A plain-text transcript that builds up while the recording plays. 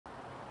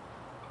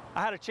I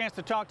had a chance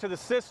to talk to the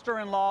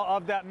sister-in-law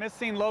of that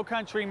missing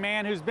Lowcountry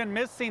man who's been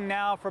missing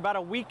now for about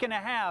a week and a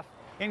half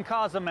in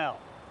Cozumel.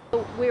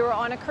 We were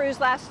on a cruise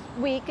last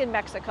week in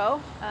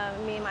Mexico,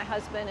 me and my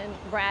husband and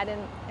Brad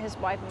and his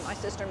wife and my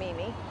sister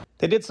Mimi.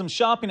 They did some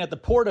shopping at the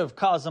port of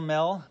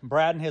Cozumel.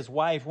 Brad and his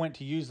wife went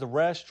to use the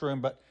restroom,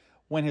 but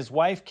when his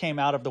wife came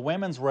out of the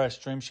women's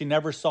restroom, she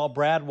never saw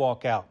Brad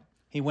walk out.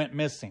 He went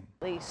missing.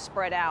 He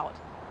spread out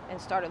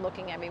and started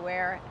looking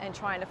everywhere and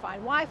trying to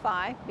find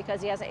Wi-Fi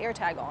because he has an air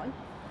tag on.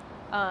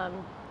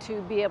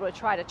 To be able to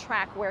try to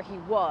track where he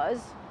was.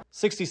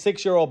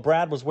 66-year-old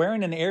Brad was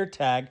wearing an air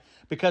tag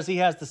because he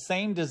has the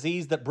same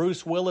disease that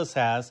Bruce Willis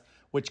has,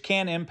 which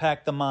can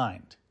impact the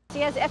mind. He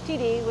has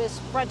FTD, with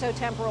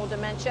frontotemporal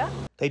dementia.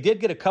 They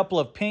did get a couple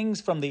of pings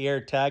from the air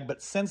tag,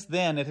 but since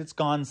then it has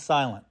gone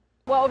silent.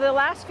 Well, over the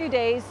last few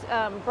days,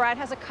 Brad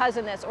has a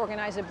cousin that's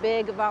organized a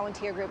big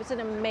volunteer group. It's an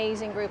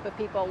amazing group of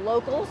people,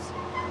 locals,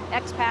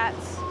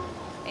 expats,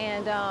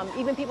 and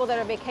even people that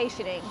are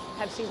vacationing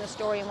have seen the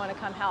story and want to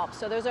come help.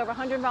 So there's over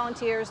 100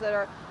 volunteers that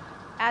are,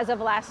 as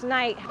of last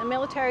night. The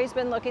military's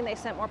been looking. They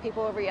sent more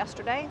people over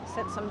yesterday,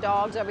 sent some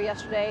dogs over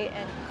yesterday,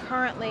 and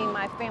currently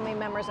my family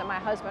members and my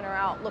husband are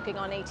out looking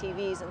on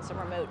ATVs in some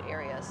remote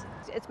areas.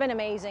 It's been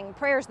amazing.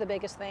 Prayer's the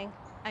biggest thing.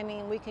 I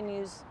mean,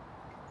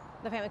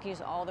 the family can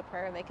use all the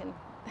prayer they can,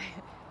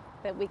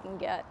 that we can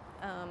get.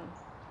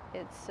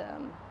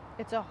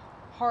 It's a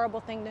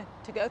horrible thing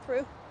to go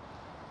through,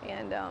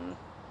 and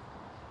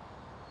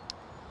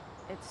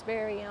it's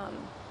very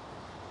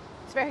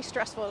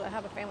stressful to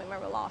have a family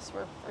member lost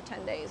for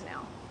 10 days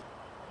now.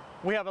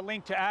 We have a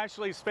link to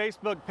Ashley's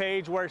Facebook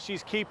page where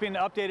she's keeping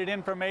updated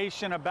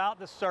information about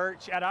the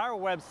search at our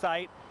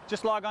website.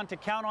 Just log on to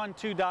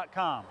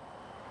counton2.com.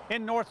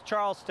 In North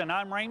Charleston,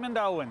 I'm Raymond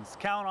Owens,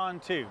 Count On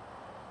 2.